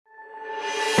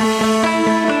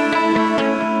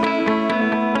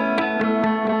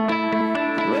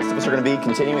We're going to be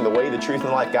continuing the way, the truth, and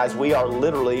the life. Guys, we are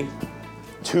literally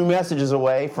 2 messages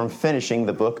away from finishing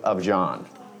the book of John.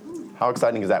 How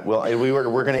exciting is that? Well,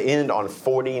 we're going to end on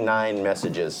 49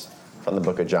 messages from the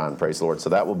book of John, praise the Lord. So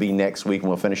that will be next week and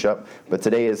we'll finish up. But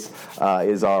today is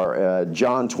our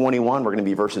John 21. We're going to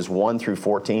be verses 1 through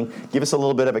 14. Give us a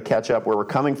little bit of a catch up where we're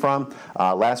coming from.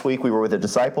 Last week we were with the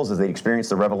disciples as they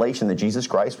experienced the revelation that Jesus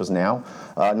Christ was now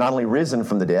not only risen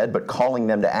from the dead, but calling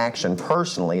them to action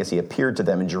personally as he appeared to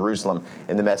them in Jerusalem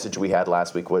in the message we had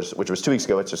last week, which was 2 weeks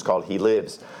ago. It's just called He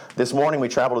Lives. This morning we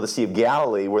travel to the Sea of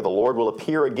Galilee where the Lord will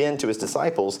appear again to his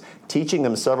disciples, teaching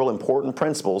them several important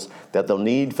principles that they'll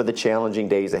need for the challenging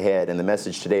days ahead. And the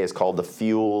message today is called The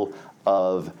Fuel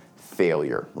of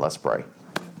Failure. Let's pray.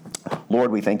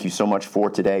 Lord, we thank you so much for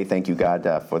today. Thank you, God,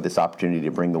 for this opportunity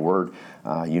to bring the word.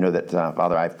 You know that,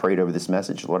 Father, I've prayed over this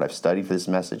message. Lord, I've studied for this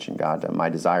message. And God, my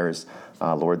desire is,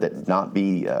 Lord, that not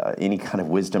be any kind of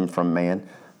wisdom from man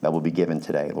that will be given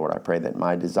today. Lord, I pray that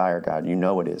my desire, God, you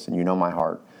know it is, and you know my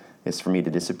heart, is for me to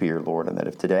disappear, Lord, and that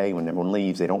if today, when everyone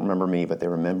leaves, they don't remember me, but they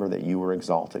remember that you were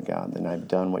exalted, God, then I've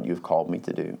done what you've called me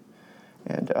to do.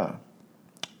 And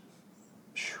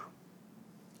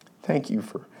thank you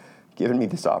for giving me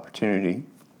this opportunity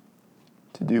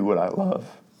to do what I love.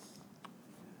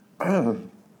 To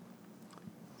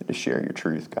share your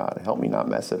truth, God. Help me not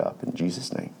mess it up. In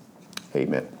Jesus' name,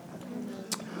 amen.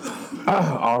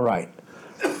 All right.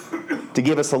 To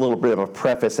give us a little bit of a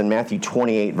preface, in Matthew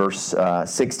 28, verse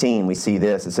 16, we see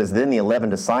this. It says, Then the 11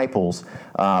 disciples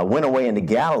went away into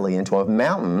Galilee, into a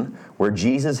mountain where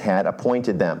Jesus had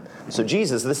appointed them. So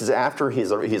Jesus, this is after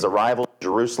his arrival in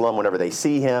Jerusalem, whenever they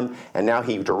see him, and now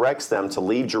he directs them to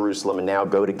leave Jerusalem and now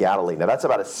go to Galilee. Now that's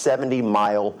about a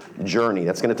 70-mile journey.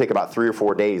 That's going to take about 3 or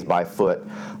 4 days by foot.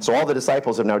 So all the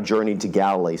disciples have now journeyed to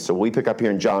Galilee. So we pick up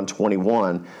here in John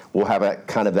 21, we'll have a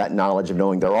kind of that knowledge of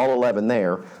knowing they're all 11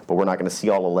 there, but we're not going to see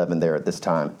all 11 there at this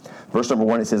time. Verse number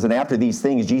 1, it says, And after these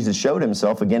things, Jesus showed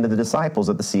himself again to the disciples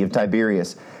at the Sea of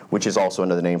Tiberias, which is also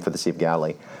another name for the Sea of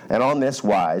Galilee. And on this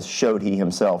wise showed he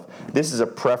himself. This is a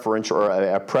preferential or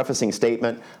a prefacing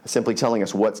statement, simply telling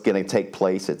us what's going to take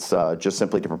place. It's just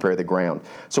simply to prepare the ground.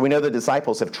 So we know the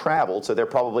disciples have traveled, so they're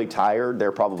probably tired,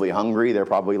 they're probably hungry, they're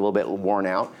probably a little bit worn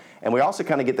out. And we also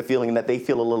kind of get the feeling that they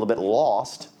feel a little bit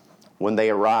lost when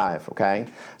they arrive, okay?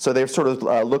 So they're sort of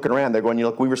looking around. They're going,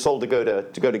 look, we were sold to go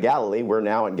to Galilee. We're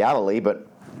now in Galilee, but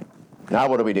now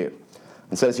what do we do?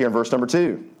 It says here in verse number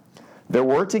 2, There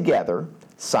were together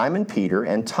Simon Peter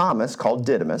and Thomas called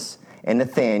Didymus and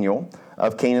Nathanael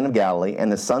of Cana of Galilee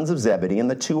and the sons of Zebedee and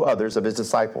the 2 others of his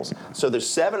disciples. So there's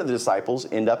 7 of the disciples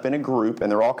end up in a group,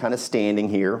 and they're all kind of standing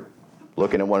here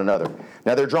looking at one another.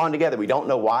 Now, they're drawn together. We don't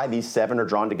know why these 7 are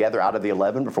drawn together out of the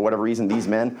 11, but for whatever reason, these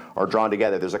men are drawn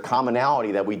together. There's a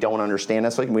commonality that we don't understand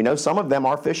necessarily. We know some of them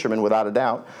are fishermen, without a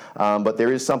doubt, but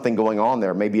there is something going on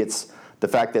there. Maybe it's the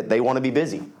fact that they want to be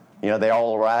busy. You know, they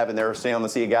all arrive and they're staying on the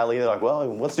Sea of Galilee. They're like, well,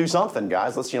 let's do something,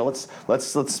 guys. Let's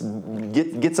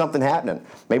get something happening.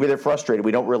 Maybe they're frustrated.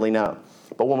 We don't really know.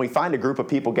 But when we find a group of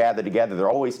people gathered together, there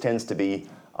always tends to be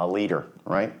a leader,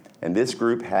 right? And this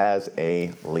group has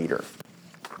a leader.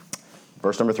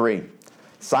 Verse number 3,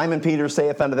 Simon Peter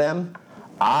saith unto them,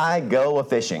 I go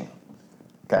a-fishing.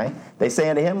 Okay? They say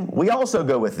unto him, We also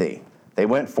go with thee. They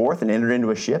went forth and entered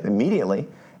into a ship immediately,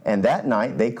 and that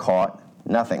night they caught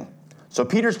nothing. So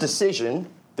Peter's decision,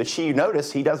 that you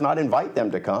notice, he does not invite them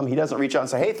to come. He doesn't reach out and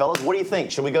say, hey, fellas, what do you think?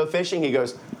 Should we go fishing? He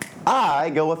goes, I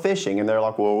go a-fishing. And they're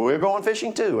like, well, we're going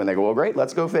fishing too. And they go, well, great,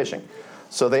 let's go fishing.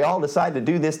 So they all decide to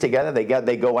do this together.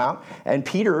 They go out, and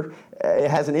Peter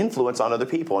has an influence on other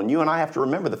people. And you and I have to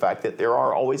remember the fact that there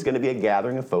are always going to be a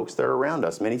gathering of folks that are around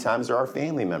us. Many times they're our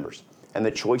family members. And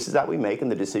the choices that we make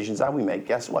and the decisions that we make,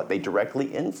 guess what? They directly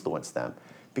influence them.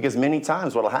 Because many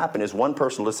times what will happen is one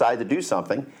person will decide to do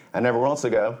something, and everyone else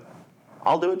will go,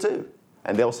 I'll do it too.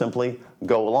 And they'll simply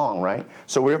go along, right?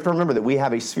 So we have to remember that we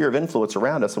have a sphere of influence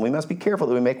around us, and we must be careful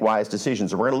that we make wise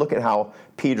decisions. And we're going to look at how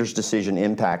Peter's decision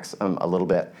impacts a little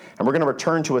bit. And we're going to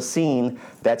return to a scene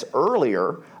that's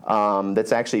earlier,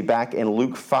 that's actually back in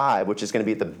Luke 5, which is going to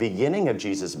be at the beginning of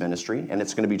Jesus' ministry. And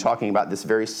it's going to be talking about this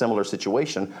very similar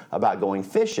situation about going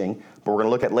fishing. But we're going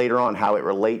to look at later on how it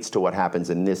relates to what happens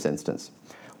in this instance.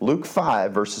 Luke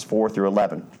 5, verses 4 through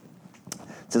 11.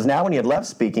 It says, Now when he had left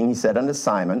speaking, he said unto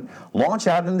Simon, Launch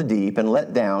out in the deep, and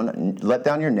let down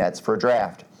your nets for a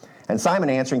draught. And Simon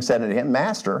answering said unto him,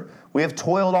 Master, we have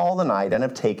toiled all the night, and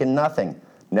have taken nothing.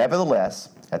 Nevertheless,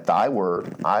 at thy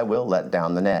word I will let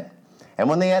down the net. And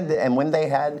when they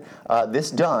had this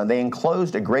done, they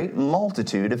enclosed a great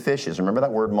multitude of fishes. Remember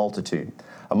that word, multitude.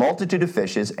 A multitude of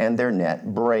fishes, and their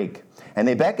net brake. And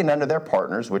they beckoned unto their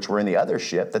partners, which were in the other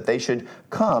ship, that they should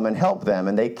come and help them.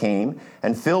 And they came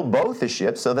and filled both the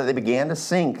ships, so that they began to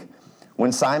sink.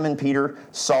 When Simon Peter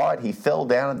saw it, he fell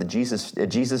down at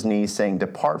Jesus' knees, saying,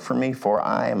 Depart from me, for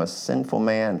I am a sinful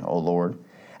man, O Lord.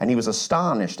 And he was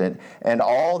astonished, and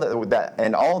all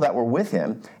that were with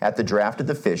him at the draught of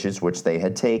the fishes which they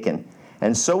had taken.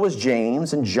 And so was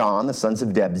James and John, the sons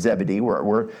of Zebedee,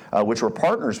 which were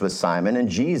partners with Simon. And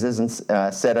Jesus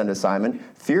said unto Simon,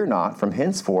 Fear not, from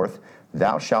henceforth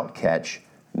thou shalt catch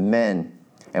men.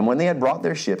 And when they had brought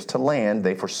their ships to land,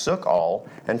 they forsook all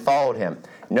and followed him.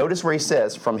 Notice where he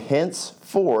says, From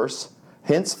henceforth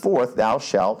thou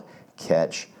shalt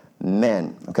catch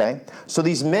men. Okay? So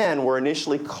these men were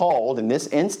initially called, in this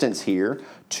instance here,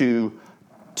 to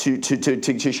share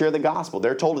the gospel.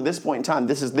 They're told at this point in time,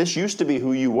 this used to be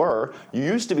who you were. You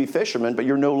used to be fishermen, but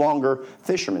you're no longer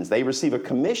fishermen. They receive a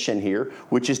commission here,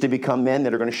 which is to become men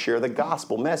that are going to share the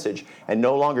gospel message and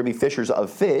no longer be fishers of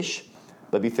fish,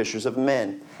 but be fishers of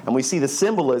men. And we see the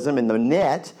symbolism in the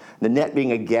net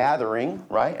being a gathering,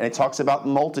 right? And it talks about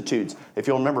multitudes. If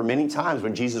you'll remember, many times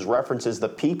when Jesus references the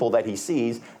people that he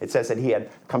sees, it says that he had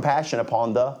compassion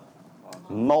upon the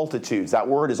multitudes. That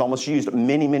word is almost used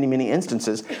many, many, many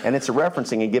instances, and it's a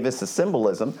referencing and gives us the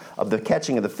symbolism of the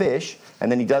catching of the fish,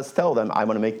 and then he does tell them, I'm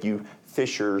going to make you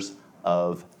fishers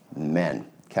of men.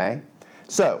 Okay?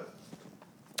 So,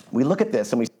 we look at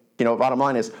this, and bottom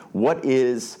line is, what's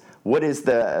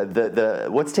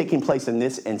taking place in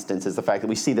this instance is the fact that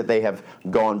we see that they have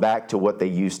gone back to what they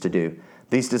used to do.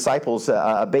 These disciples,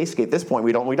 basically at this point,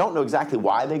 we don't know exactly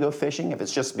why they go fishing, if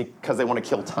it's just because they want to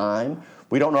kill time.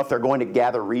 We don't know if they're going to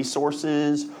gather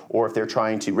resources or if they're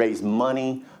trying to raise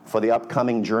money for the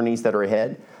upcoming journeys that are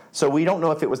ahead. So we don't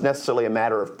know if it was necessarily a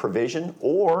matter of provision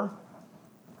or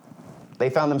they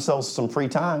found themselves some free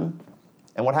time.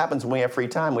 And what happens when we have free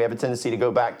time? We have a tendency to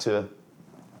go back to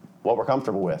what we're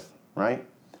comfortable with, right?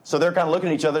 So they're kind of looking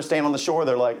at each other, standing on the shore.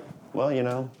 They're like, well,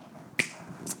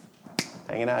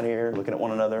 hanging out here, looking at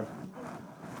one another.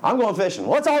 I'm going fishing.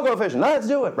 Let's all go fishing. Let's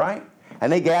do it, right?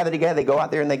 And they gather together. They go out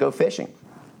there and they go fishing.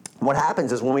 What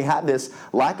happens is when we have this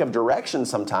lack of direction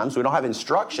sometimes, we don't have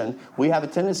instruction, we have a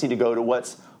tendency to go to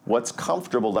what's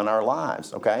comfortable in our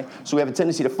lives, okay? So we have a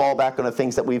tendency to fall back on the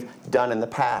things that we've done in the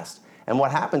past. And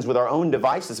what happens with our own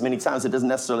devices, many times it doesn't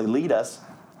necessarily lead us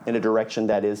in a direction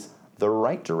that is the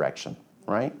right direction,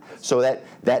 right? So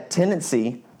that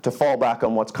tendency to fall back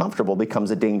on what's comfortable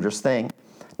becomes a dangerous thing.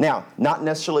 Now, not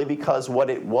necessarily because what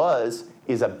it was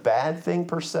is a bad thing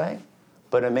per se,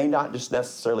 but it may not just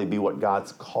necessarily be what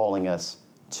God's calling us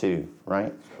to,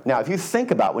 right? Now, if you think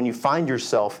about when you find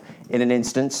yourself in an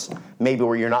instance, maybe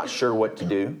where you're not sure what to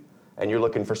do, and you're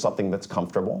looking for something that's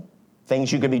comfortable,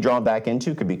 things you could be drawn back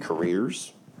into could be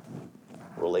careers,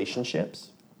 relationships.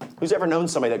 Who's ever known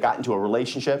somebody that got into a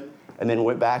relationship and then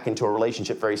went back into a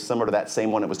relationship very similar to that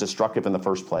same one that was destructive in the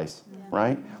first place,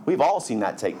 right? We've all seen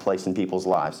that take place in people's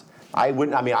lives. I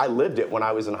lived it when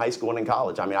I was in high school and in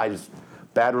college.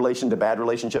 Bad relationship to bad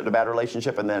relationship to bad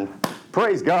relationship, and then,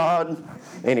 praise God.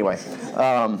 Anyway,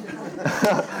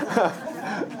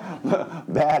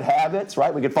 bad habits,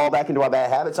 right? We could fall back into our bad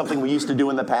habits, something we used to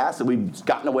do in the past that we've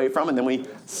gotten away from, and then we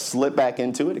slip back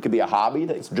into it. It could be a hobby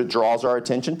that draws our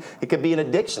attention. It could be an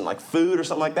addiction, like food or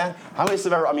something like that. How many of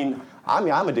you ever,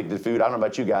 I'm addicted to food. I don't know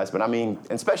about you guys, but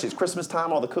especially it's Christmas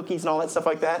time, all the cookies and all that stuff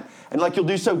like that. And you'll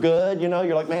do so good,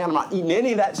 you're like, man, I'm not eating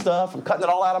any of that stuff. I'm cutting it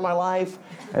all out of my life.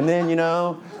 And then,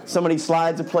 somebody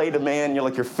slides a plate of,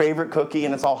 your favorite cookie,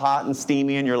 and it's all hot and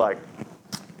steamy, and you're like,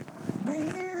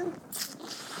 man,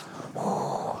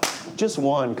 just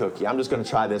one cookie. I'm just going to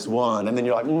try this one. And then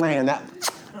you're like, man,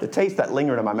 the taste that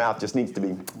lingered in my mouth just needs to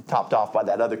be topped off by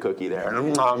that other cookie there.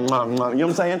 You know what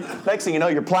I'm saying? Next thing you know,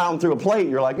 you're plowing through a plate.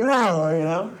 You're like,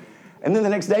 And then the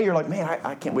next day, you're like, man,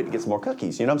 I can't wait to get some more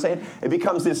cookies. You know what I'm saying? It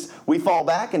becomes this, we fall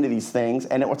back into these things,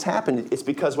 and what's happened, it's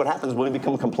because what happens when we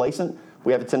become complacent,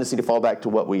 we have a tendency to fall back to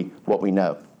what we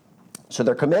know. So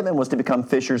their commitment was to become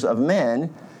fishers of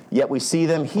men, yet we see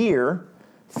them here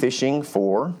fishing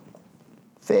for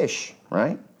fish,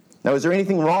 right? Now, is there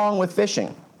anything wrong with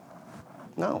fishing?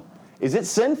 No. Is it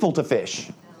sinful to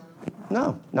fish?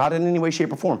 No, not in any way,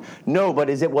 shape, or form. No, but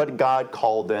is it what God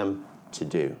called them to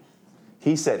do?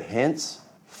 He said,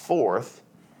 henceforth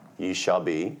ye shall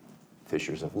be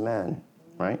fishers of men,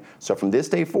 right? So from this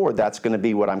day forward, that's going to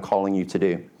be what I'm calling you to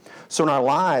do. So in our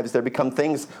lives, there become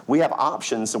things, we have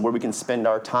options where we can spend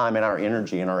our time and our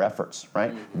energy and our efforts,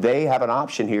 right? They have an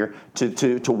option here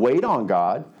to wait on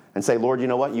God and say, Lord, you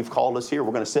know what? You've called us here.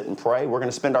 We're going to sit and pray. We're going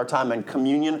to spend our time in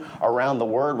communion around the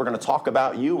Word. We're going to talk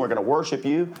about you. We're going to worship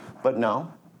you. But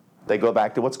no, they go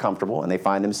back to what's comfortable, and they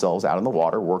find themselves out in the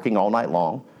water, working all night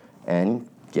long, and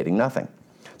getting nothing.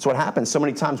 So what happens, so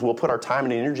many times we'll put our time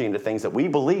and energy into things that we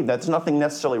believe there's nothing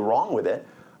necessarily wrong with it.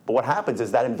 But what happens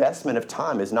is that investment of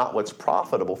time is not what's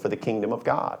profitable for the kingdom of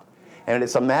God. And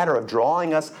it's a matter of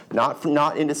drawing us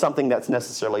not into something that's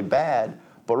necessarily bad.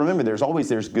 But remember,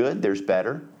 there's good, there's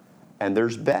better, and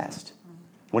there's best.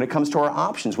 When it comes to our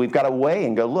options, we've got to weigh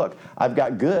and go, look, I've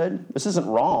got good. This isn't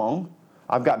wrong.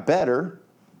 I've got better.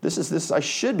 I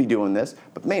should be doing this.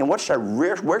 But man,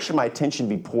 where should my attention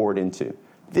be poured into?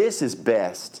 This is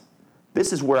best.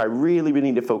 This is where I really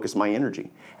need to focus my energy.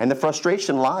 And the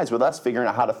frustration lies with us figuring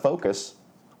out how to focus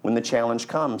when the challenge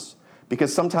comes.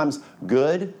 Because sometimes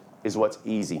good is what's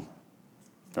easy,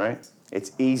 right?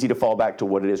 It's easy to fall back to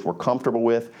what it is we're comfortable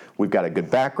with. We've got a good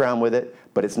background with it,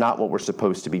 but it's not what we're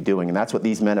supposed to be doing. And that's what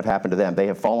these men have happened to them. They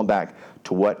have fallen back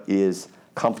to what is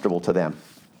comfortable to them.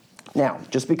 Now,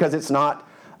 just because it's not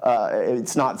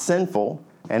sinful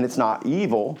and it's not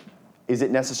evil, is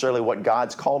it necessarily what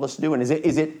God's called us to do? And is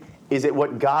it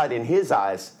what God, in His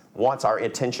eyes, wants our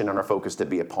attention and our focus to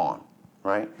be upon?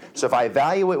 Right? So if I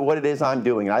evaluate what it is I'm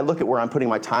doing, and I look at where I'm putting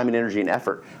my time and energy and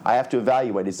effort, I have to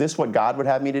evaluate, is this what God would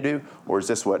have me to do, or is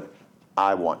this what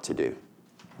I want to do?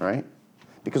 Right?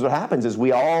 Because what happens is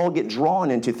we all get drawn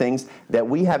into things that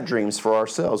we have dreams for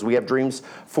ourselves. We have dreams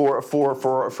for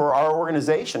our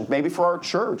organization, maybe for our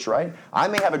church, right? I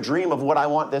may have a dream of what I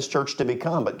want this church to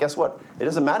become, but guess what? It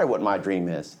doesn't matter what my dream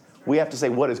is. We have to say,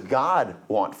 what does God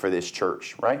want for this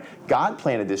church, right? God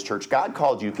planted this church. God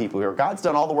called you people here. God's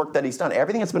done all the work that He's done.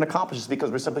 Everything that's been accomplished is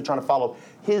because we're simply trying to follow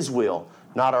His will,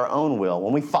 not our own will.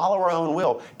 When we follow our own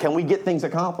will, can we get things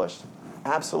accomplished?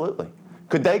 Absolutely.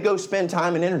 Could they go spend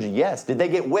time and energy? Yes. Did they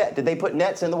get wet? Did they put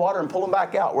nets in the water and pull them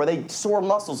back out? Were they sore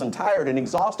muscles and tired and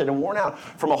exhausted and worn out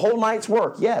from a whole night's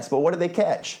work? Yes. But what did they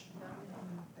catch?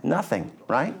 Nothing,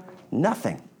 right?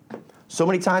 Nothing. So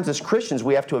many times as Christians,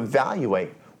 we have to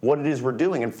evaluate what it is we're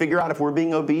doing and figure out if we're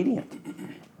being obedient.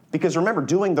 Because remember,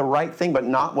 doing the right thing but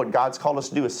not what God's called us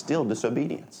to do is still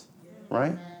disobedience,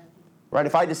 right? Right?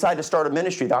 If I decide to start a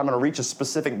ministry that I'm going to reach a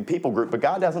specific people group, but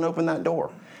God hasn't opened that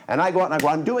door, and I go out and I go,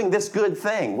 I'm doing this good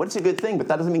thing. What's a good thing? But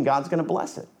that doesn't mean God's going to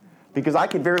bless it. Because I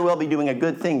could very well be doing a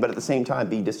good thing, but at the same time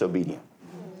be disobedient.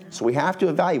 So we have to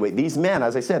evaluate. These men,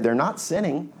 as I said, they're not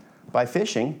sinning by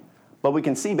fishing, but we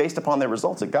can see based upon their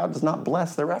results that God does not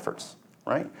bless their efforts.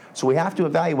 Right? So we have to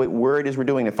evaluate where it is we're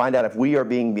doing and find out if we are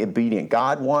being obedient.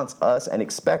 God wants us and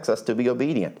expects us to be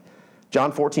obedient.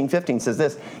 John 14:15 says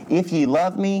this, if ye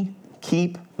love me,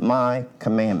 keep my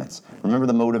commandments. Remember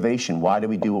the motivation. Why do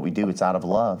we do what we do? It's out of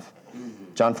love.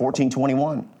 John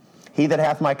 14:21. He that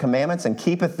hath my commandments and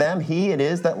keepeth them, he it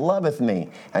is that loveth me.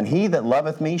 And he that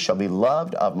loveth me shall be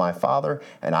loved of my Father,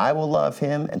 and I will love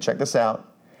him, and check this out,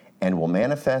 and will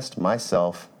manifest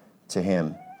myself to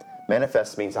him.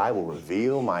 Manifest means I will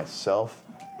reveal myself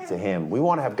to him. We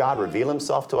want to have God reveal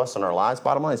himself to us in our lives.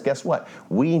 Bottom line is, guess what?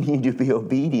 We need to be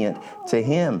obedient to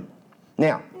him.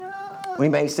 Now, we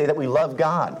may say that we love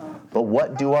God, but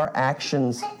what do our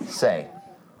actions say?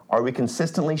 Are we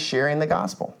consistently sharing the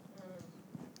gospel?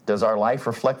 Does our life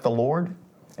reflect the Lord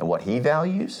and what he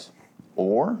values?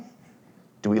 Or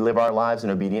do we live our lives in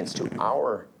obedience to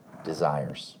our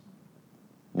desires?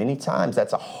 Many times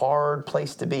that's a hard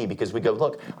place to be because we go,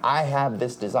 look, I have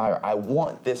this desire. I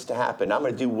want this to happen. I'm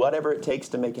going to do whatever it takes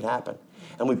to make it happen.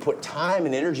 And we put time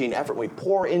and energy and effort. We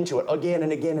pour into it again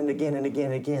and again and again and again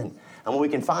and again. And what we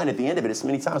can find at the end of it is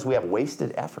many times we have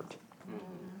wasted effort.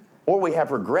 Or we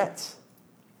have regrets,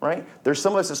 right? There's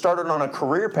some of us that started on a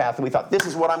career path and we thought, this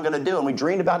is what I'm going to do. And we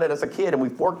dreamed about it as a kid and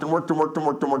we've worked and worked and worked and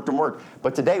worked and worked and worked.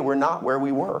 But today we're not where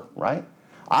we were, right?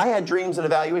 I had dreams and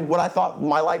evaluated what I thought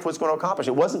my life was going to accomplish.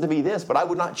 It wasn't to be this, but I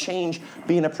would not change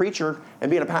being a preacher and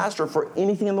being a pastor for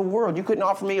anything in the world. You couldn't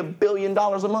offer me $1 billion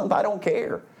a month. I don't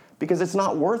care because it's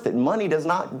not worth it. Money it's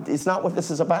not what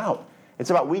this is about. It's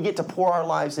about we get to pour our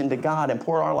lives into God and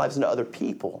pour our lives into other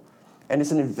people. And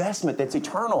it's an investment that's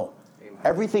eternal. Amen.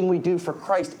 Everything we do for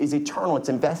Christ is eternal. It's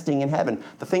investing in heaven.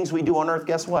 The things we do on earth,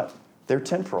 guess what? They're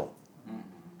temporal.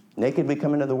 Naked we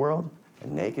come into the world,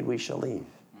 and naked we shall leave,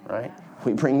 right?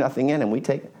 We bring nothing in and we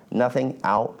take nothing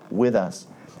out with us.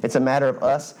 It's a matter of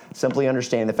us simply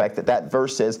understanding the fact that that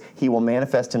verse says he will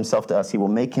manifest himself to us. He will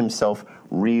make himself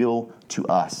real to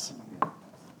us.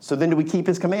 So then do we keep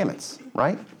his commandments,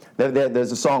 right?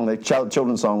 There's a song, the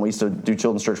children's song. We used to do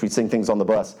children's church. We'd sing things on the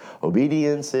bus.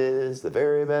 Obedience is the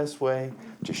very best way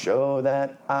to show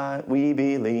that we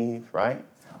believe, right?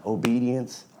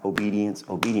 Obedience, obedience,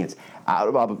 obedience.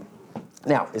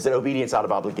 Now, is it obedience out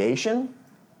of obligation?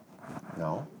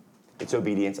 No. It's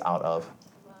obedience out of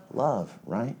love,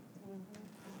 right?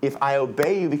 If I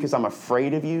obey you because I'm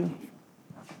afraid of you,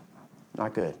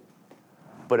 not good.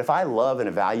 But if I love and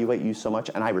evaluate you so much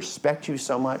and I respect you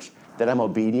so much that I'm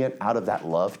obedient out of that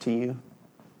love to you,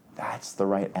 that's the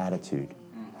right attitude.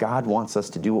 God wants us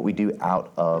to do what we do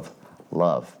out of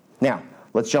love. Now,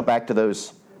 let's jump back to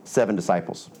those 7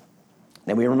 disciples.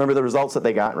 And we remember the results that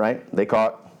they got, right? They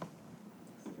caught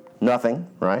nothing,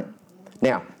 right?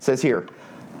 Now, it says here,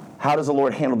 how does the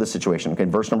Lord handle this situation? Okay,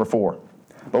 verse number 4.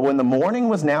 But when the morning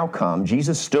was now come,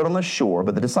 Jesus stood on the shore,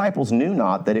 but the disciples knew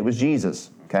not that it was Jesus.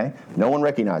 Okay? No one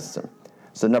recognizes him.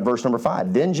 So now verse number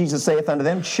 5. Then Jesus saith unto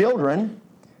them, Children,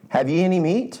 have ye any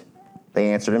meat?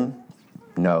 They answered him,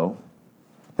 No.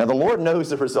 Now the Lord knows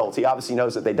the results. He obviously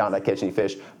knows that they did not catch any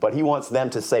fish, but he wants them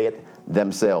to say it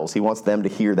themselves. He wants them to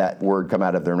hear that word come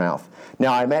out of their mouth.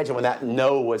 Now I imagine when that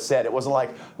no was said, it wasn't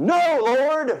like, No,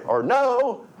 Lord, or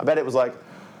no. I bet it was like,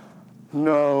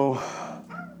 No.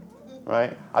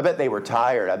 Right? I bet they were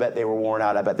tired. I bet they were worn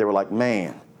out. I bet they were like,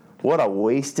 man, what a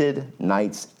wasted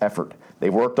night's effort.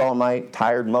 They've worked all night,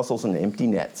 tired muscles and empty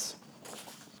nets.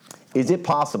 Is it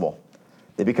possible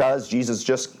that because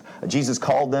Jesus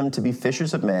called them to be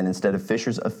fishers of men instead of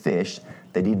fishers of fish,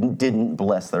 that he didn't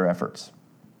bless their efforts?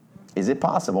 Is it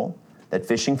possible that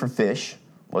fishing for fish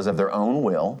was of their own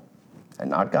will and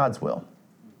not God's will?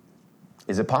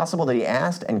 Is it possible that he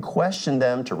asked and questioned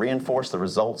them to reinforce the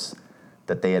results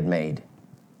that they had made?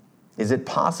 Is it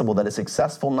possible that a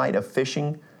successful night of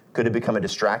fishing could have become a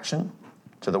distraction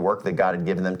to the work that God had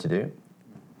given them to do?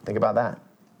 Think about that.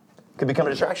 Could become a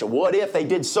distraction. What if they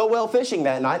did so well fishing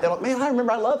that night, they're like, man, I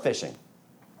remember I love fishing.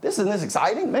 Isn't this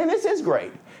exciting? Man, this is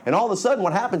great. And all of a sudden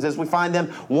what happens is we find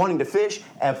them wanting to fish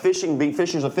and fishing, being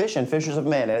fishers of fish and fishers of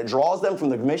men. And it draws them from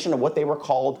the mission of what they were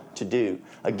called to do.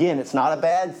 Again, it's not a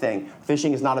bad thing.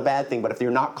 Fishing is not a bad thing. But if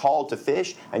you're not called to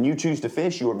fish and you choose to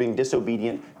fish, you are being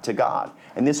disobedient to God.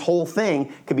 And this whole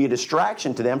thing could be a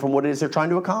distraction to them from what it is they're trying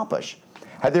to accomplish.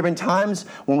 Have there been times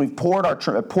when we've poured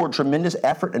tremendous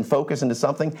effort and focus into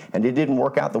something and it didn't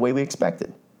work out the way we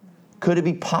expected? Could it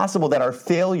be possible that our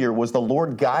failure was the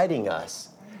Lord guiding us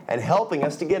and helping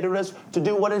us to get us to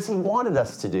do what it is he wanted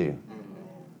us to do?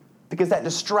 Because that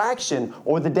distraction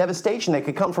or the devastation that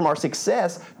could come from our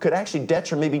success could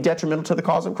actually be detrimental to the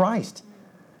cause of Christ.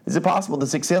 Is it possible the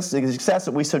success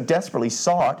that we so desperately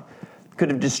sought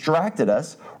could have distracted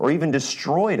us or even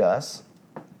destroyed us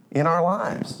in our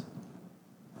lives?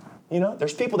 You know,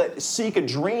 there's people that seek a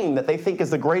dream that they think is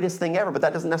the greatest thing ever, but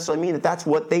that doesn't necessarily mean that that's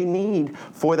what they need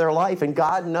for their life, and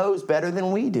God knows better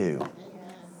than we do.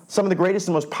 Some of the greatest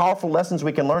and most powerful lessons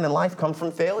we can learn in life come from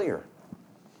failure.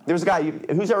 There's a guy,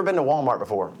 who's ever been to Walmart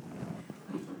before?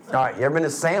 All right, you ever been to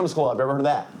Sam's Club? Ever heard of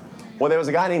that? Well, there was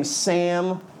a guy named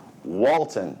Sam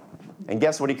Walton, and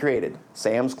guess what he created?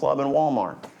 Sam's Club and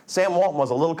Walmart. Sam Walton was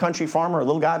a little country farmer, a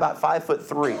little guy about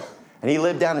 5'3". And he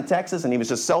lived down in Texas, and he was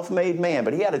a self-made man,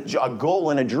 but he had a goal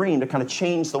and a dream to kind of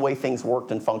change the way things worked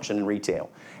and functioned in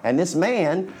retail. And this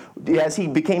man, as he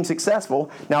became successful,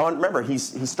 now remember, he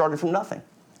started from nothing.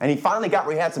 And he finally got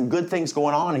where he had some good things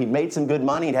going on, and he made some good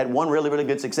money, and had one really, really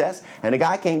good success. And a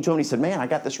guy came to him, and he said, man, I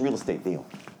got this real estate deal.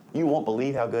 You won't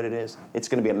believe how good it is. It's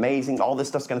going to be amazing. All this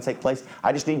stuff's going to take place.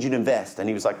 I just need you to invest. And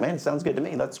he was like, man, it sounds good to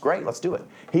me. That's great. Let's do it.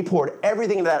 He poured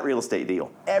everything into that real estate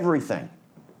deal. Everything.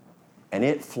 And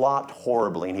it flopped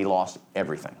horribly, and he lost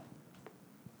everything.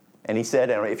 And he said,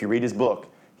 and if you read his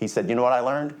book, he said, you know what I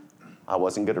learned? I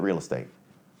wasn't good at real estate.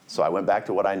 So I went back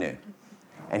to what I knew.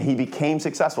 And he became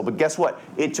successful. But guess what?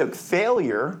 It took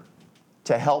failure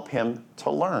to help him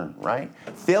to learn, right?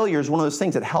 Failure is one of those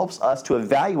things that helps us to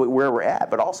evaluate where we're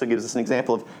at, but also gives us an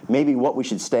example of maybe what we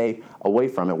should stay away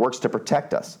from. It works to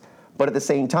protect us. But at the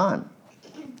same time,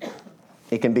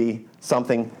 it can be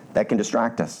something that can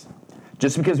distract us.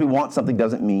 Just because we want something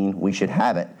doesn't mean we should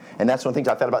have it. And that's one of the things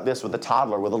I thought about this with a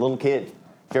toddler, with a little kid.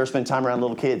 If you ever spend time around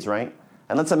little kids, right?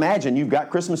 And let's imagine you've got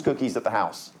Christmas cookies at the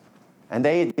house. And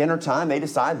at dinner time, they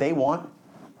decide they want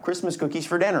Christmas cookies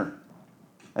for dinner.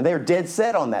 And they're dead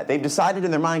set on that. They've decided in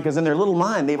their mind, because in their little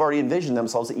mind, they've already envisioned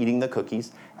themselves eating the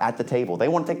cookies at the table. They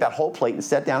want to take that whole plate and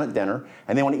sit down at dinner,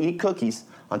 and they want to eat cookies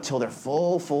until they're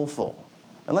full.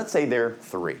 And let's say they're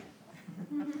 3,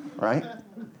 right?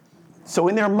 So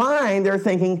in their mind, they're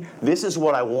thinking, this is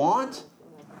what I want,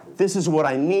 this is what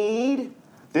I need,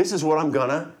 this is what I'm going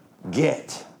to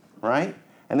get, right?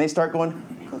 And they start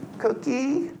going,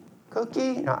 cookie.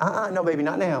 No, baby,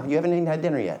 not now. You haven't even had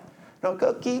dinner yet. No,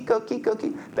 cookie.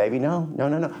 Baby, no.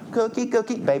 Cookie,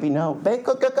 baby, no. And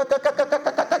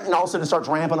all of a sudden it starts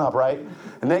ramping up, right?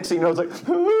 And next thing you know, it's like,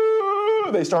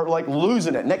 They start like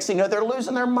losing it. Next thing you know, they're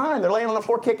losing their mind. They're laying on the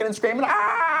floor kicking and screaming,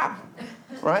 ah!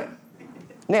 Right?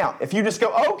 Now, if you just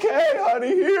go, okay,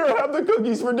 honey, here, have the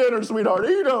cookies for dinner, sweetheart,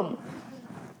 eat them.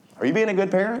 Are you being a good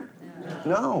parent?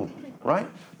 No, right?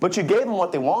 But you gave them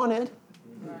what they wanted.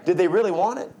 Did they really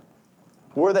want it?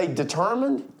 Were they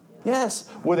determined? Yes.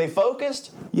 Were they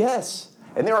focused? Yes.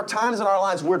 And there are times in our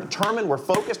lives we're determined, we're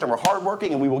focused, and we're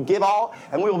hardworking, and we will give all,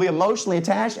 and we will be emotionally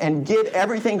attached and give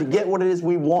everything to get what it is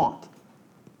we want.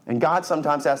 And God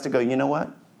sometimes has to go, you know what?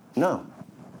 No.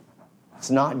 It's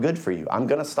not good for you. I'm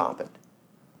going to stop it.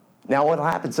 Now what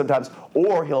happens sometimes,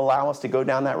 or he'll allow us to go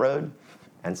down that road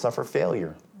and suffer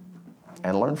failure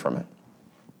and learn from it.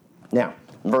 Now,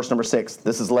 verse number 6,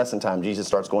 this is lesson time. Jesus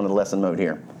starts going into lesson mode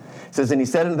here. It says, and he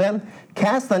said unto them,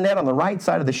 cast the net on the right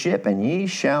side of the ship, and ye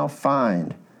shall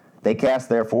find. They cast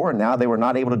therefore, and now they were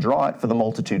not able to draw it for the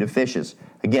multitude of fishes.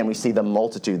 Again, we see the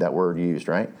multitude, that word used,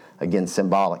 right? Again,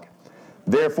 symbolic.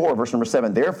 Therefore, verse number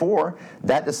 7, therefore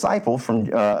that disciple from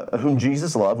whom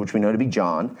Jesus loved, which we know to be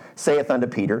John, saith unto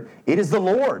Peter, it is the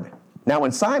Lord. Now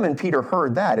when Simon Peter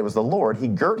heard that it was the Lord, he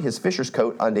girt his fisher's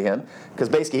coat unto him, because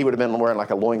basically he would have been wearing like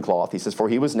a loincloth. He says, for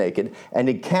he was naked, and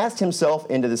he cast himself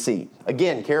into the sea.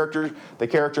 Again, the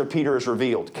character of Peter is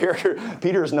revealed.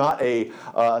 Peter is not a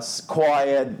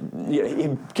quiet,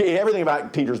 everything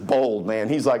about Peter's bold, man.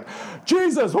 He's like,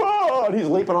 Jesus, whoa! And he's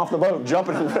leaping off the boat,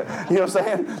 jumping, you know what I'm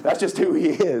saying? That's just who he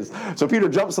is. So Peter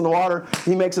jumps in the water,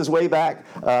 he makes his way back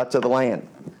to the land.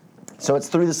 So it's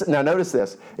through this, now notice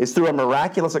this, it's through a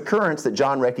miraculous occurrence that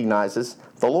John recognizes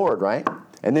the Lord, right?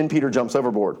 And then Peter jumps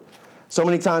overboard. So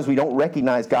many times we don't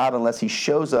recognize God unless he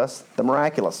shows us the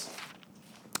miraculous.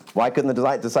 Why couldn't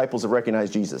the disciples have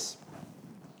recognized Jesus?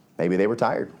 Maybe they were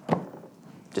tired,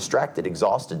 distracted,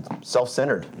 exhausted,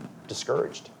 self-centered,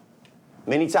 discouraged.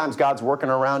 Many times God's working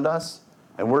around us,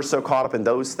 and we're so caught up in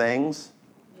those things,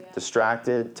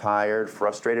 distracted, tired,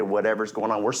 frustrated, whatever's going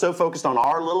on. We're so focused on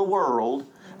our little world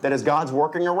that as God's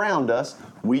working around us,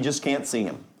 we just can't see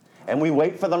him. And we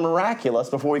wait for the miraculous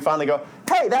before we finally go,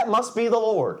 hey, that must be the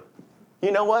Lord.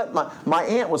 You know what? My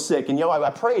aunt was sick, and I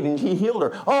prayed, and he healed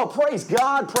her. Oh, praise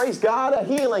God, a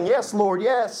healing. Yes, Lord,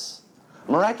 yes.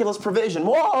 Miraculous provision.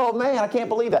 Whoa, man, I can't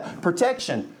believe that.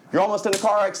 Protection. You're almost in a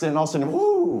car accident, and all of a sudden,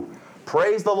 whoo,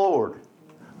 praise the Lord.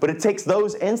 But it takes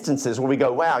those instances where we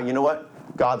go, wow, you know what?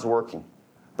 God's working.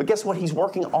 But guess what? He's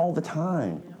working all the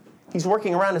time. He's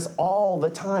working around us all the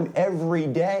time, every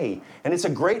day. And it's a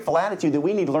grateful attitude that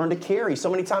we need to learn to carry. So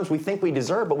many times we think we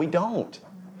deserve, but we don't.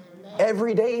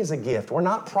 Every day is a gift. We're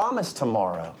not promised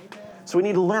tomorrow. So we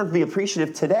need to learn to be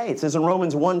appreciative today. It says in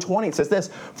Romans 1:20, it says this,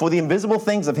 for the invisible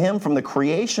things of him from the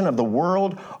creation of the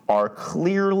world are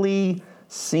clearly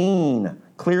seen,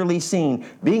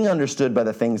 being understood by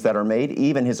the things that are made,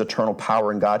 even his eternal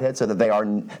power and Godhead, so that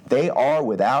they are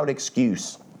without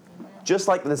excuse. Just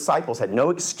like the disciples had no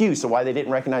excuse of why they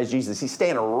didn't recognize Jesus. He's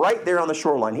standing right there on the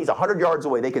shoreline. He's 100 yards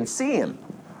away. They can see him,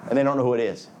 and they don't know who it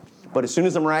is. But as soon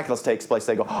as the miraculous takes place,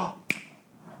 they go, oh,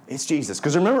 it's Jesus.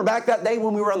 Because remember back that day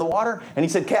when we were on the water, and he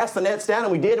said, cast the nets down,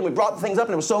 and we did, and we brought the things up,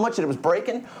 and it was so much that it was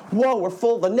breaking. Whoa, we're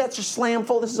full. The nets are slammed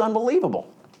full. This is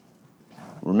unbelievable.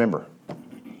 Remember.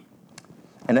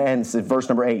 And it's verse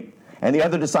number 8. And the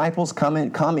other disciples come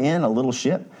in a little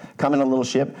ship,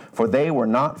 for they were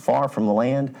not far from the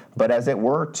land, but as it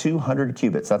were 200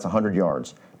 cubits, that's 100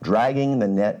 yards, dragging the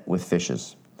net with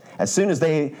fishes. As soon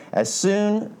then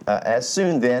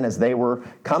as they were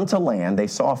come to land, they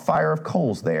saw a fire of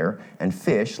coals there, and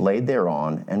fish laid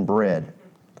thereon, and bread.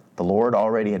 The Lord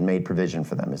already had made provision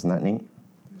for them. Isn't that neat?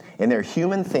 In their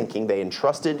human thinking, they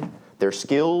entrusted their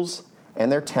skills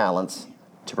and their talents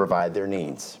to provide their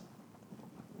needs.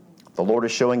 The Lord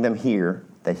is showing them here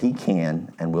that he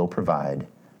can and will provide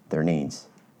their needs.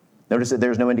 Notice that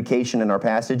there's no indication in our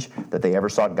passage that they ever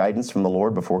sought guidance from the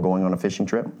Lord before going on a fishing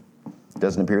trip. It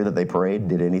doesn't appear that they prayed,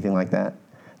 did anything like that.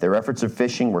 Their efforts of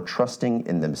fishing were trusting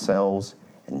in themselves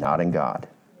and not in God.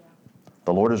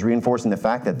 The Lord is reinforcing the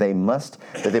fact that they must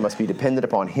be dependent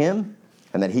upon him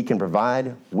and that he can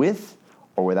provide with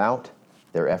or without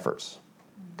their efforts.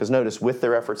 Because notice, with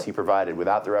their efforts he provided.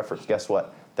 Without their efforts, guess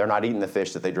what? They're not eating the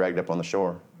fish that they dragged up on the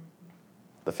shore.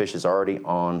 The fish is already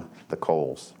on the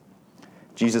coals.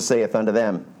 Jesus saith unto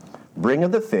them, bring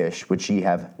of the fish which ye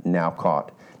have now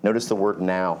caught. Notice the word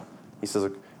now. He says,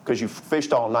 because you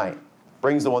fished all night.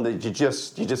 Brings the one that you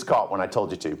just caught when I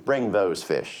told you to. Bring those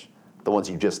fish, the ones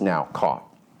you just now caught.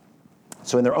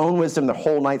 So in their own wisdom, their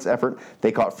whole night's effort,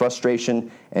 they caught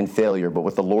frustration and failure. But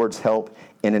with the Lord's help,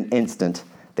 in an instant,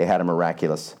 they had a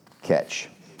miraculous catch.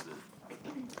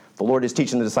 The Lord is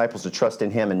teaching the disciples to trust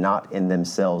in him and not in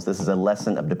themselves. This is a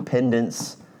lesson of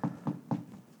dependence.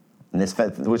 And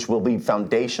which will be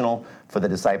foundational for the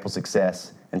disciples'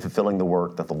 success in fulfilling the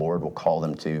work that the Lord will call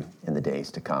them to in the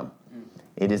days to come.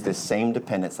 It is this same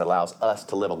dependence that allows us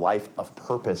to live a life of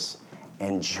purpose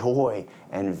and joy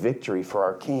and victory for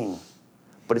our King.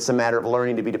 But it's a matter of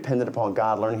learning to be dependent upon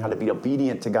God, learning how to be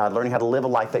obedient to God, learning how to live a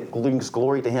life that brings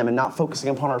glory to Him and not focusing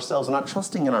upon ourselves and not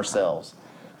trusting in ourselves.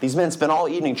 These men spent all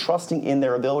evening trusting in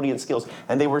their ability and skills,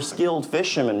 and they were skilled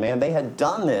fishermen, man. They had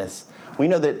done this. We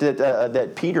know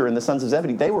that Peter and the sons of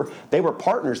Zebedee, they were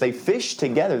partners. They fished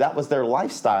together. That was their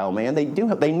lifestyle, man. They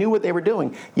knew what they were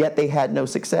doing, yet they had no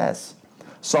success.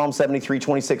 Psalm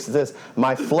 73:26 says this,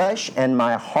 "My flesh and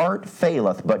my heart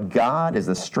faileth, but God is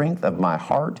the strength of my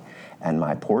heart and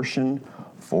my portion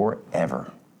forever."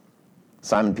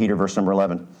 Simon Peter, verse number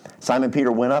 11. Simon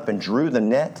Peter went up and drew the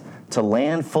net to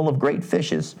land full of great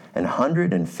fishes,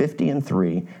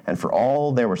 153, and for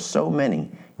all there were so many,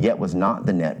 yet was not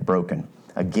the net broken.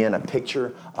 Again, a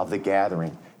picture of the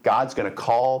gathering. God's going to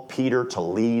call Peter to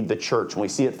lead the church. When we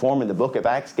see it form in the book of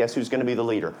Acts, guess who's going to be the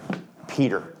leader?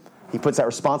 Peter. He puts that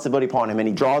responsibility upon him, and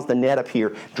he draws the net up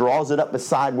here, draws it up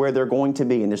beside where they're going to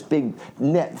be, and there's big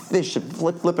net fish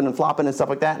flipping and flopping and stuff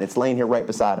like that, and it's laying here right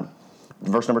beside him.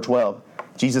 Verse number 12,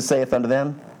 Jesus saith unto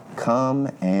them, "Come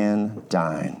and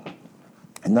dine."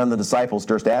 And none of the disciples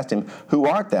durst ask him, "Who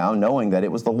art thou?" knowing that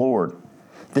it was the Lord.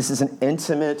 This is an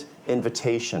intimate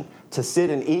invitation to sit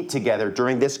and eat together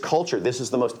during this culture. This is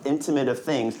the most intimate of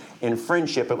things. In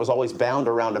friendship, it was always bound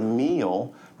around a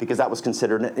meal because that was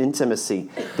considered an intimacy,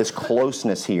 this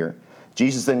closeness here.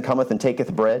 Jesus then cometh and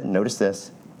taketh bread. Notice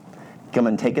this. Come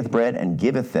and taketh bread and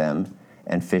giveth them,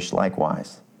 and fish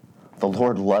likewise. The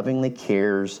Lord lovingly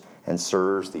cares and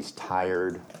serves these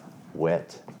tired,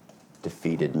 wet,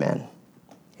 defeated men.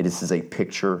 This is a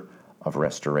picture of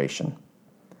restoration.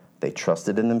 They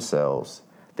trusted in themselves.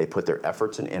 They put their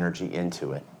efforts and energy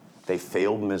into it. They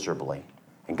failed miserably.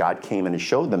 And God came in and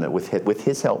showed them that with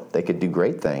His help, they could do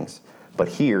great things. But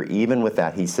here, even with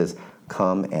that, He says,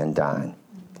 "Come and dine."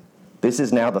 This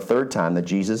is now the third time that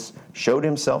Jesus showed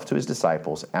Himself to His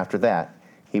disciples. After that,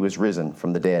 He was risen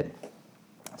from the dead.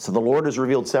 So the Lord has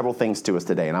revealed several things to us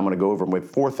today, and I'm going to go over them with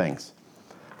 4 things.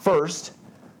 First,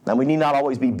 that we need not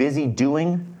always be busy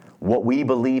doing what we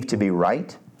believe to be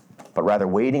right, but rather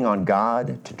waiting on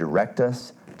God to direct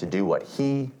us to do what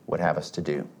He would have us to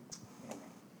do.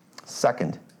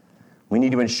 Second, we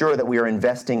need to ensure that we are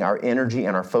investing our energy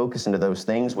and our focus into those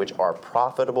things which are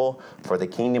profitable for the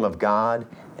kingdom of God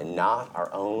and not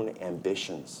our own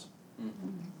ambitions.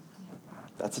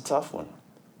 That's a tough one,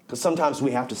 because sometimes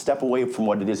we have to step away from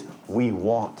what it is we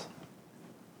want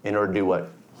in order to do what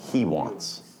He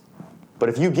wants. But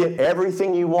if you get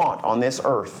everything you want on this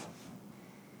earth,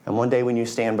 and one day when you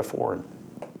stand before Him,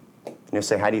 and you'll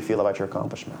say, "How do you feel about your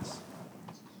accomplishments?"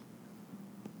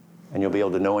 And you'll be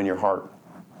able to know in your heart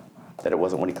that it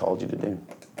wasn't what He called you to do.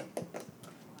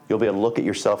 You'll be able to look at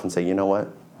yourself and say, "You know what?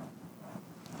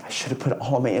 I should have put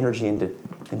all my energy into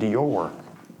your work."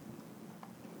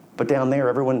 But down there,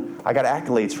 I got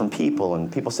accolades from people,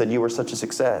 and people said, "You were such a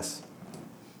success."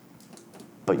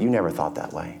 But you never thought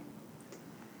that way.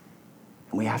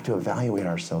 And we have to evaluate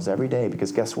ourselves every day,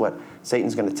 because guess what?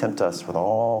 Satan's going to tempt us with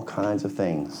all kinds of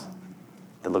things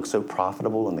that look so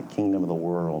profitable in the kingdom of the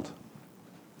world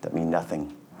that mean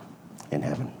nothing in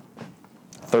heaven.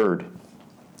 Third,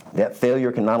 that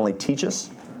failure can not only teach us,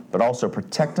 but also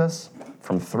protect us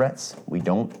from threats we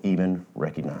don't even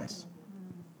recognize.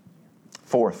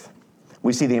 Fourth,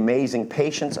 we see the amazing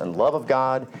patience and love of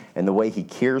God and the way He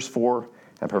cares for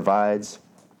and provides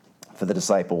for the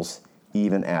disciples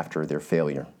even after their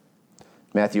failure.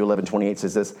 Matthew 11:28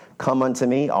 says this, "Come unto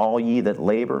me, all ye that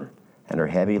labor and are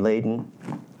heavy laden,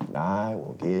 and I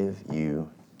will give you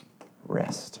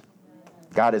rest."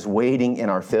 God is waiting in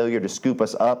our failure to scoop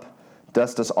us up,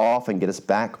 dust us off, and get us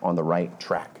back on the right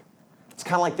track. It's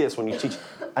kind of like this when you teach.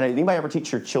 Anybody ever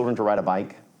teach your children to ride a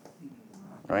bike?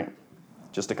 Right?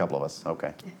 Just a couple of us.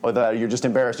 Okay. Or you're just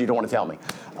embarrassed. You don't want to tell me.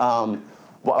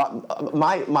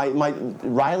 My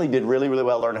Riley did really, really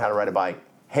well learning how to ride a bike.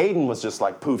 Hayden was just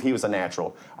like poof. He was a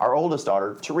natural. Our oldest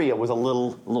daughter, Taria, was a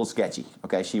little sketchy.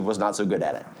 Okay, she was not so good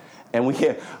at it.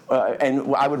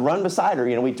 And I would run beside her.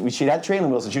 You know, she had training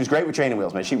wheels, and she was great with training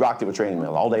wheels, man. She rocked it with training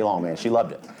wheels all day long, man. She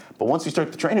loved it. But once we took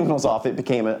the training wheels off, it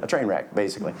became a train wreck,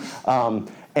 basically.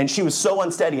 And she was so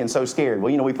unsteady and so scared. Well,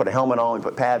 you know, we put a helmet on, we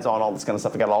put pads on, all this kind of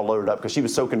stuff. We got it all loaded up because she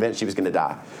was so convinced she was going to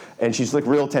die. And she's like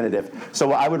real tentative.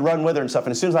 So I would run with her and stuff.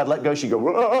 And as soon as I'd let go, she'd go,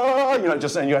 you know,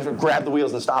 and you have to grab the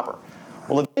wheels and stop her.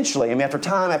 Well, eventually, I mean, after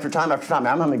time,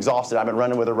 I'm exhausted. I've been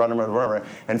running with her.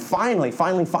 And finally,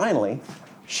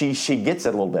 she gets it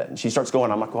a little bit. And she starts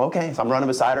going. I'm like, well, okay. So I'm running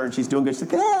beside her, and she's doing good.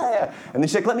 She's like, yeah. And then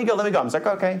she's like, let me go. I was like,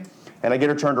 okay. And I get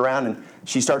her turned around, and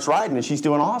she starts riding, and she's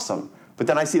doing awesome. But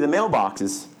then I see the mailbox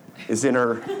is in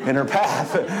her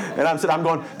path. And I'm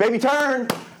going, baby, turn.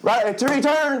 Right, Tria,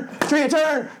 turn. Tria,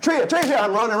 turn. Tria.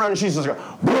 I'm running around, and she's just going,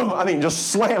 boom.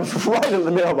 Just slams right in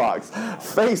the mailbox.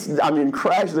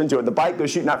 Crashes into it. The bike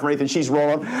goes shooting out from underneath, and she's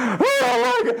rolling. I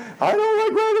don't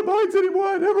like riding bikes anymore.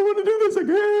 I never want to do this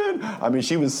again.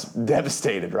 She was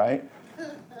devastated, right?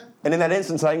 And in that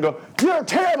instance, I can go, you're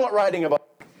terrible at riding a bike.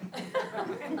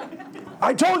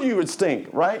 I told you it would stink,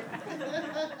 right?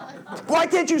 Why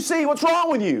can't you see? What's wrong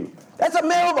with you? That's a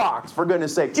mailbox, for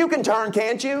goodness sake. You can turn,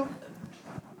 can't you?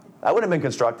 That would have been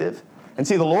constructive. And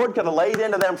see, the Lord could have laid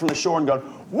into them from the shore and gone,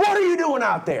 what are you doing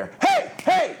out there?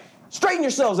 Hey, straighten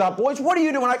yourselves out, boys. What are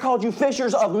you doing? I called you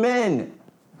fishers of men.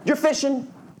 You're fishing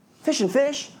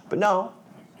fish. But no,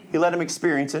 he let them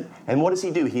experience it. And what does he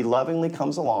do? He lovingly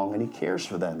comes along and he cares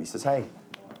for them. He says, hey,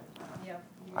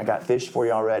 I got fish for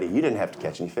you already. You didn't have to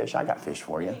catch any fish. I got fish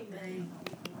for you.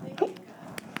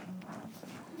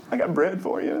 I got bread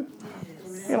for you.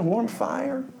 You got a warm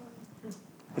fire.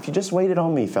 If you just waited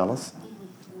on me, fellas.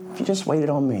 If you just waited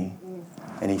on me.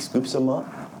 And he scoops them up.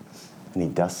 And he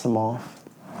dusts them off.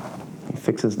 He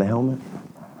fixes the helmet.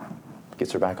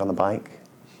 Gets her back on the bike.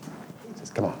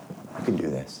 Says, come on. You can do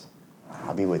this.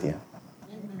 I'll be with you.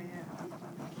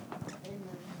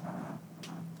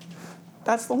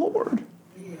 That's the Lord.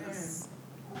 Yes.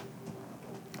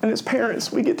 And as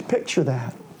parents, we get to picture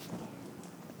that.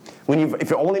 If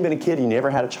you've only been a kid and you never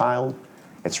had a child,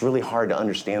 it's really hard to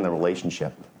understand the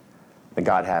relationship that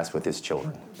God has with his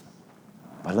children.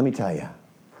 But let me tell you,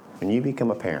 when you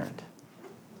become a parent,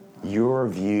 your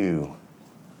view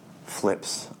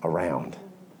flips around.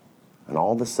 And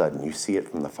all of a sudden, you see it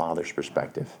from the father's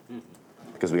perspective.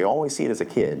 Because we always see it as a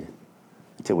kid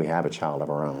until we have a child of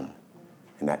our own.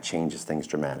 And that changes things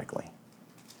dramatically.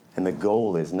 And the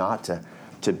goal is not to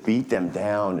beat them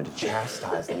down and to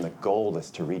chastise them. The goal is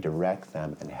to redirect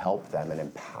them and help them and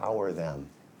empower them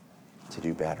to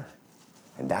do better.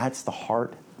 And that's the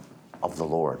heart of the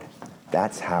Lord.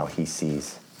 That's how he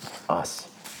sees us.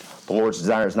 The Lord's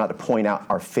desire is not to point out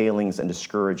our failings and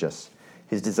discourage us.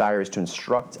 His desire is to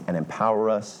instruct and empower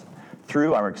us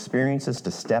through our experiences to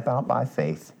step out by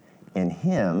faith in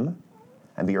him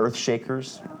and be earth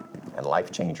shakers and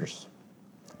life changers.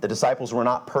 The disciples were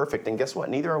not perfect, and guess what?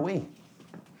 Neither are we.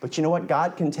 But you know what?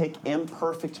 God can take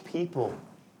imperfect people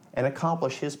and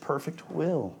accomplish his perfect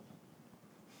will.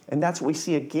 And that's what we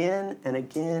see again and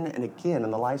again and again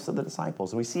in the lives of the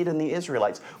disciples. We see it in the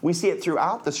Israelites. We see it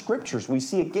throughout the scriptures. We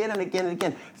see again and again and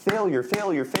again. Failure.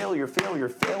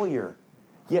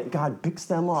 Yet God picks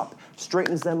them up,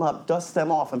 straightens them up, dusts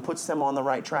them off, and puts them on the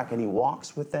right track. And he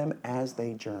walks with them as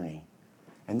they journey.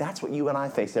 And that's what you and I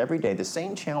face every day. The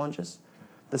same challenges,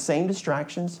 the same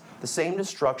distractions, the same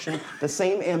destruction, the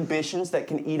same ambitions that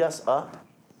can eat us up.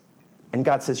 And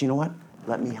God says, you know what?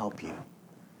 Let me help you.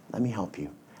 Let me help you.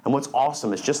 And what's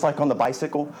awesome is just like on the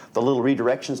bicycle, the little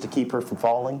redirections to keep her from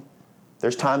falling.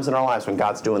 There's times in our lives when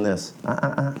God's doing this.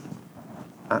 Not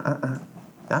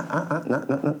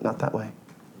that way.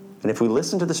 And if we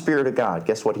listen to the Spirit of God,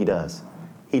 guess what he does?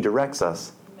 He directs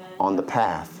us on the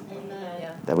path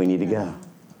that we need to go.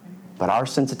 But our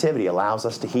sensitivity allows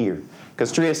us to hear.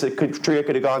 Because Tria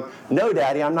could have gone, no,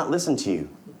 Daddy, I'm not listening to you.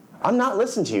 I'm not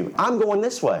listening to you. I'm going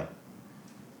this way.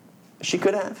 She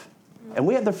could have. And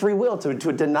we have the free will to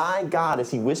deny God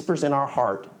as he whispers in our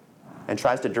heart and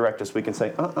tries to direct us. We can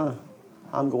say,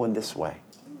 I'm going this way.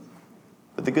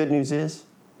 But the good news is,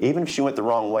 even if she went the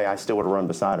wrong way, I still would have run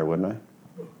beside her, wouldn't I?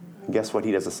 And guess what?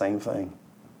 He does the same thing.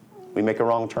 We make a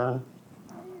wrong turn,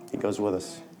 he goes with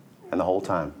us. And the whole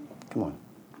time, come on.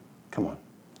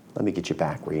 Let me get you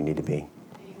back where you need to be.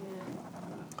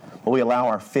 Will we allow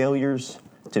our failures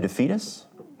to defeat us?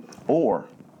 Or will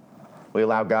we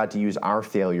allow God to use our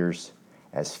failures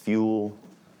as fuel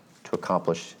to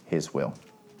accomplish his will?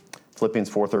 Philippians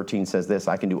 4:13 says this,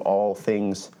 I can do all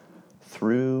things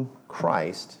through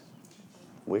Christ,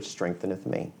 which strengtheneth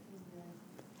me.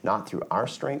 Not through our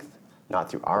strength, not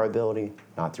through our ability,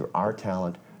 not through our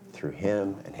talent, through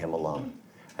him and him alone.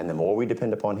 And the more we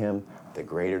depend upon him, the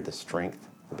greater the strength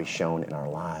will be shown in our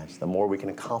lives. The more we can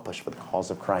accomplish for the cause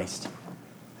of Christ.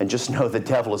 And just know the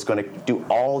devil is going to do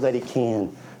all that he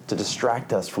can to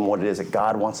distract us from what it is that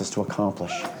God wants us to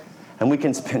accomplish. And we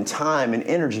can spend time and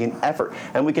energy and effort,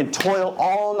 and we can toil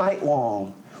all night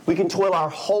long. We can toil our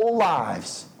whole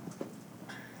lives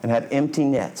and have empty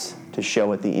nets to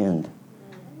show at the end.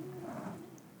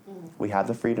 We have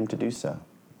the freedom to do so.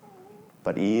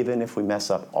 But even if we mess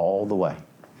up all the way,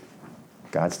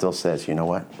 God still says, you know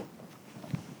what?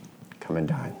 Come and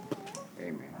dine.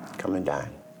 Amen. Come and dine.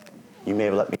 You may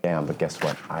have let me down, but guess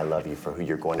what? I love you for who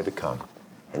you're going to become.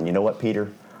 And you know what,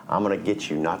 Peter? I'm going to get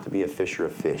you not to be a fisher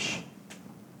of fish,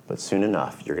 but soon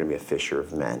enough, you're going to be a fisher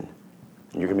of men.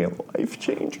 And you're going to be a life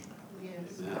changer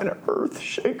and an earth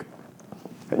shaker.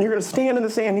 And you're going to stand in the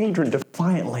Sanhedrin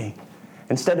defiantly.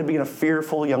 Instead of being a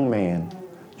fearful young man,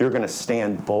 you're going to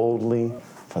stand boldly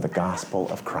for the gospel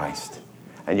of Christ.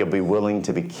 And you'll be willing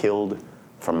to be killed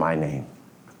for my name.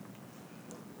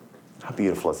 How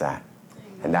beautiful is that?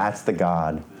 And that's the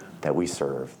God that we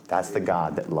serve. That's the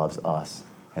God that loves us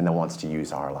and that wants to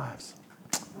use our lives.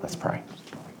 Let's pray.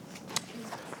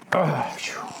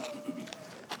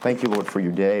 Thank you, Lord, for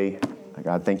your day.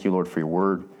 God, thank you, Lord, for your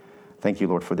word. Thank you,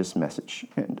 Lord, for this message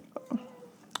and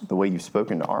the way you've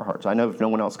spoken to our hearts. I know if no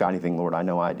one else got anything, Lord, I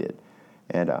know I did.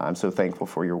 And I'm so thankful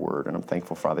for your word. And I'm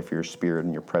thankful, Father, for your spirit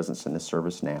and your presence in this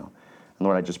service now. And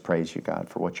Lord, I just praise you, God,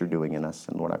 for what you're doing in us.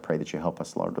 And Lord, I pray that you help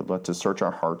us, Lord, to search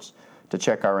our hearts, to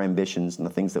check our ambitions and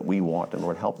the things that we want. And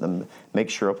Lord, help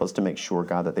us to make sure,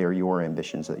 God, that they are your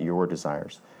ambitions, that your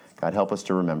desires. God, help us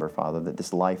to remember, Father, that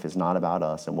this life is not about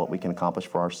us and what we can accomplish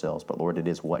for ourselves, but Lord, it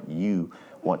is what you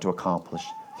want to accomplish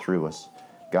through us.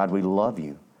 God, we love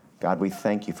you. God, we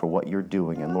thank you for what you're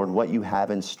doing. And Lord, what you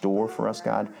have in store for us,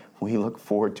 God, we look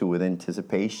forward to with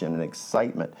anticipation and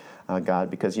excitement, God,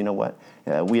 because you know what?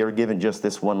 We are given just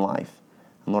this one life.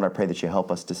 And Lord, I pray that you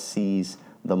help us to seize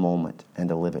the moment and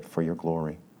to live it for your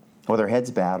glory. With our heads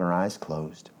bowed and our eyes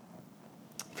closed,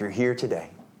 if you're here today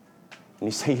and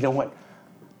you say, you know what?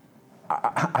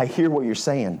 I hear what you're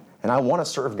saying, and I want to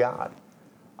serve God.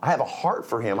 I have a heart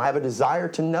for him. I have a desire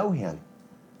to know him.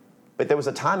 But there was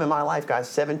a time in my life, guys,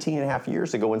 17 and a half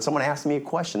years ago, when someone asked me a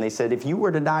question. They said, if you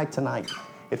were to die tonight,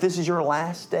 if this is your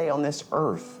last day on this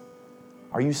earth,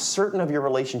 are you certain of your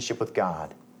relationship with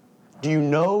God? Do you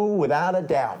know without a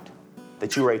doubt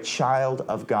that you are a child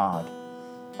of God?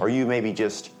 Or you maybe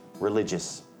just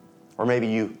religious? Or maybe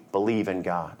you believe in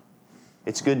God?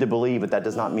 It's good to believe, but that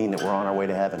does not mean that we're on our way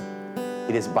to heaven.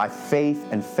 It is by faith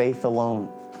and faith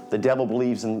alone. The devil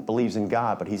believes in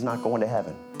God, but he's not going to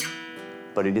heaven.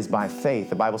 But it is by faith.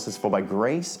 The Bible says, for by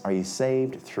grace are you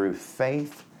saved through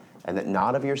faith, and that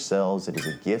not of yourselves, it is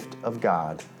a gift of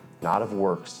God, not of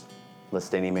works,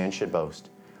 lest any man should boast.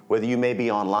 Whether you may be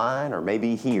online or may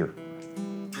be here,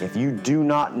 if you do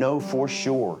not know for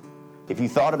sure, if you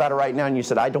thought about it right now and you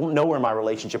said, I don't know where my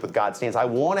relationship with God stands. I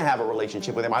want to have a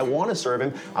relationship with him. I want to serve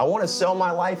him. I want to sell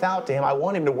my life out to him. I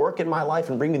want him to work in my life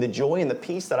and bring me the joy and the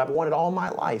peace that I've wanted all my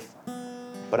life.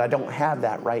 But I don't have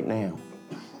that right now.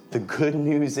 The good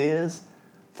news is,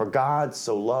 for God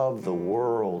so loved the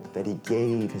world that he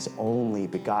gave his only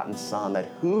begotten Son, that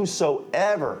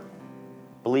whosoever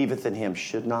believeth in him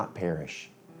should not perish,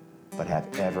 but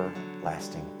have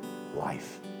everlasting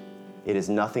life. It is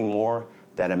nothing more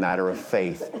than a matter of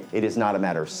faith. It is not a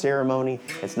matter of ceremony.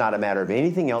 It's not a matter of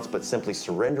anything else but simply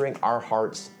surrendering our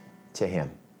hearts to him.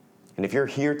 And if you're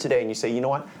here today and you say, you know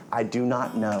what? I do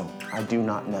not know. I do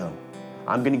not know.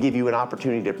 I'm going to give you an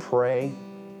opportunity to pray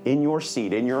in your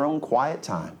seat, in your own quiet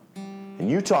time. And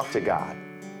you talk to God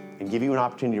and give you an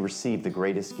opportunity to receive the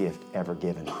greatest gift ever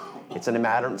given. It's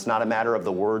not a matter of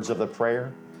the words of the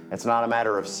prayer. It's not a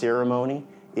matter of ceremony.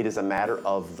 It is a matter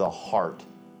of the heart.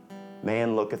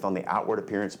 Man looketh on the outward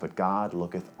appearance, but God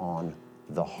looketh on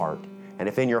the heart. And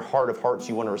if in your heart of hearts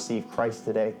you want to receive Christ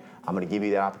today, I'm going to give you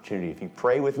that opportunity. If you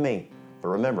pray with me, but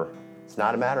remember, it's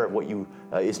not a matter of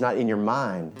it's not in your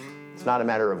mind. It's not a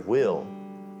matter of will.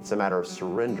 It's a matter of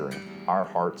surrendering our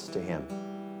hearts to him.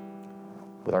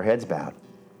 With our heads bowed,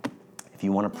 if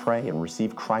you want to pray and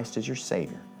receive Christ as your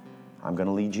Savior, I'm going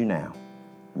to lead you now.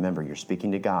 Remember, you're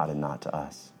speaking to God and not to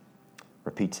us.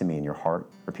 Repeat to me in your heart.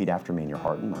 Repeat after me in your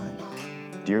heart and mind.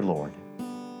 Dear Lord,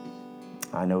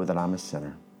 I know that I'm a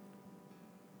sinner.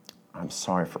 I'm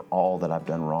sorry for all that I've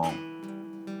done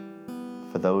wrong,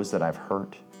 for those that I've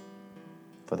hurt,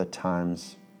 for the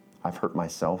times I've hurt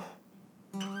myself,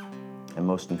 and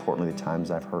most importantly, the times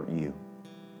I've hurt you.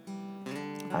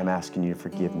 I'm asking you to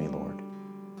forgive me, Lord.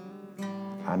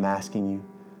 I'm asking you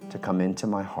to come into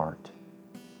my heart,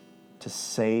 to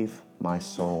save my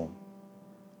soul.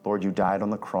 Lord, you died on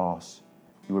the cross.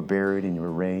 You were buried and you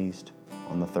were raised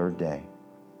on the third day.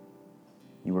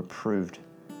 You were proved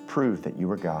that you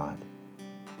were God.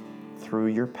 Through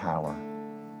your power,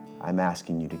 I'm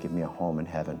asking you to give me a home in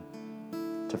heaven,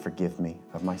 to forgive me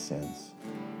of my sins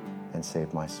and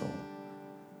save my soul.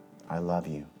 I love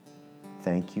you.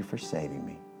 Thank you for saving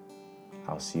me.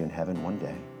 I'll see you in heaven one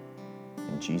day.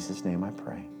 In Jesus' name I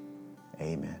pray.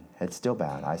 Amen. Head still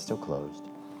bowed, eyes still closed.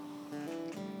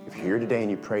 If you're here today and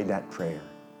you prayed that prayer,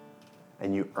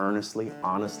 and you earnestly,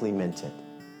 honestly meant it,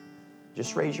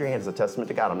 just raise your hand as a testament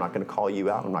to God. I'm not going to call you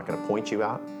out. I'm not going to point you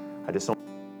out. I just want,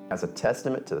 as a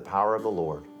testament to the power of the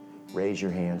Lord, raise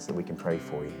your hands so that we can pray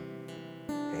for you.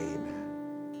 Amen.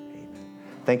 Amen.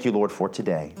 Thank you, Lord, for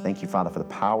today. Thank you, Father, for the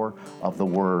power of the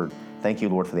Word. Thank you,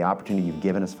 Lord, for the opportunity you've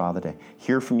given us, Father, to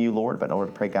hear from you, Lord. But Lord,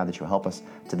 I pray, God, that you'll help us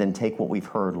to then take what we've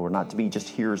heard, Lord, not to be just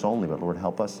hearers only, but Lord,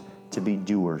 help us to be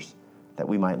doers, that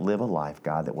we might live a life,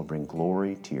 God, that will bring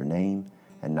glory to your name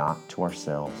and not to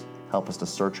ourselves. Help us to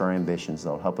search our ambitions,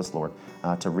 though. Help us, Lord,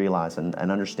 to realize and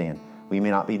understand we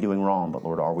may not be doing wrong, but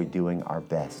Lord, are we doing our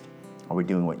best? Are we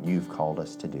doing what you've called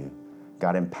us to do?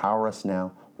 God, empower us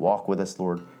now. Walk with us,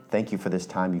 Lord. Thank you for this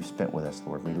time you've spent with us,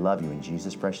 Lord. We love you in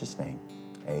Jesus' precious name.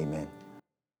 Amen.